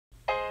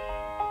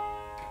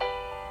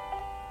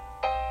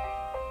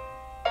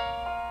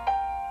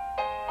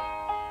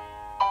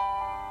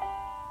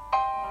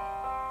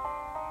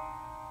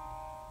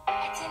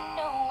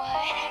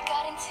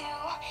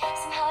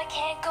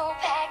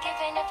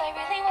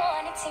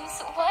too,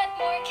 so what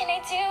more can I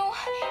do?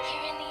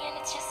 Here in the end,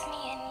 it's just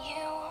me and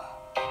you.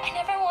 I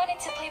never wanted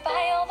to play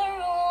by all the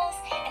rules,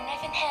 and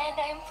knife in hand,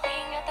 I am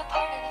playing out the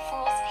part of the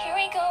fools. Here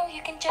we go,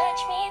 you can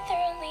judge me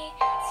thoroughly.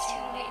 It's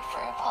too late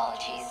for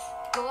apologies.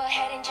 Go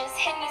ahead and just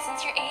hit me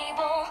since you're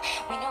able.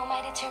 We know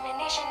my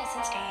determination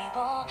isn't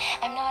stable.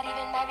 I'm not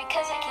even mad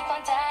because I keep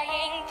on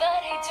dying, but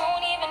I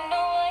don't even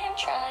know why I'm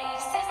trying.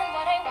 This isn't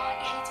what I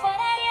want, it's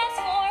what I ask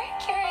for.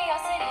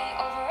 Curiosity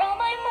over all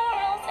my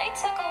morals. I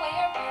took away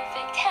our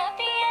perfect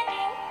happy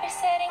ending. We're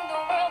setting the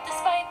world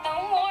despite the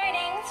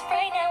warnings.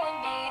 Right now I'm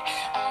made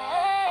of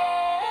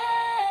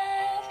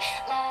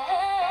love.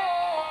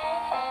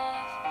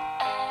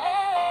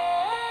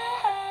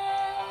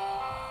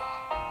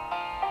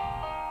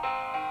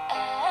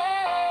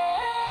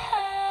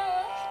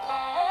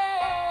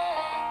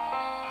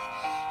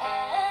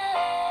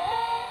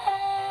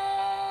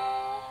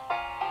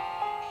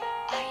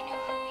 I know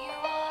who you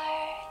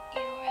are,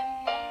 you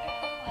remember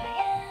who I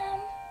am.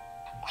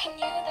 We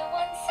knew that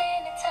once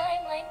in a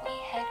timeline we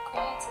had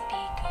grown to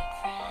be good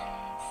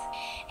friends.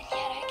 And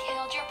yet I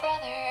killed your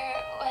brother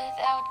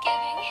without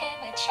giving him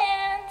a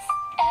chance.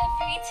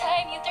 Every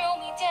time you throw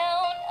me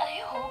down,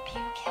 I hope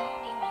you kill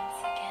me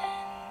once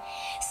again.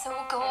 So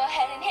go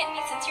ahead and hit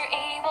me since you're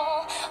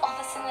able. All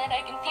the sin that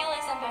I can feel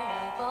is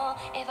unbearable.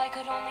 If I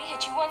could only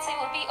hit you once, it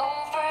would be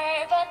over.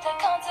 But the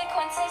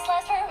consequences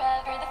last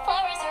forever. The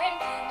flowers are in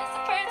bloom as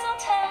the birds all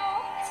tell.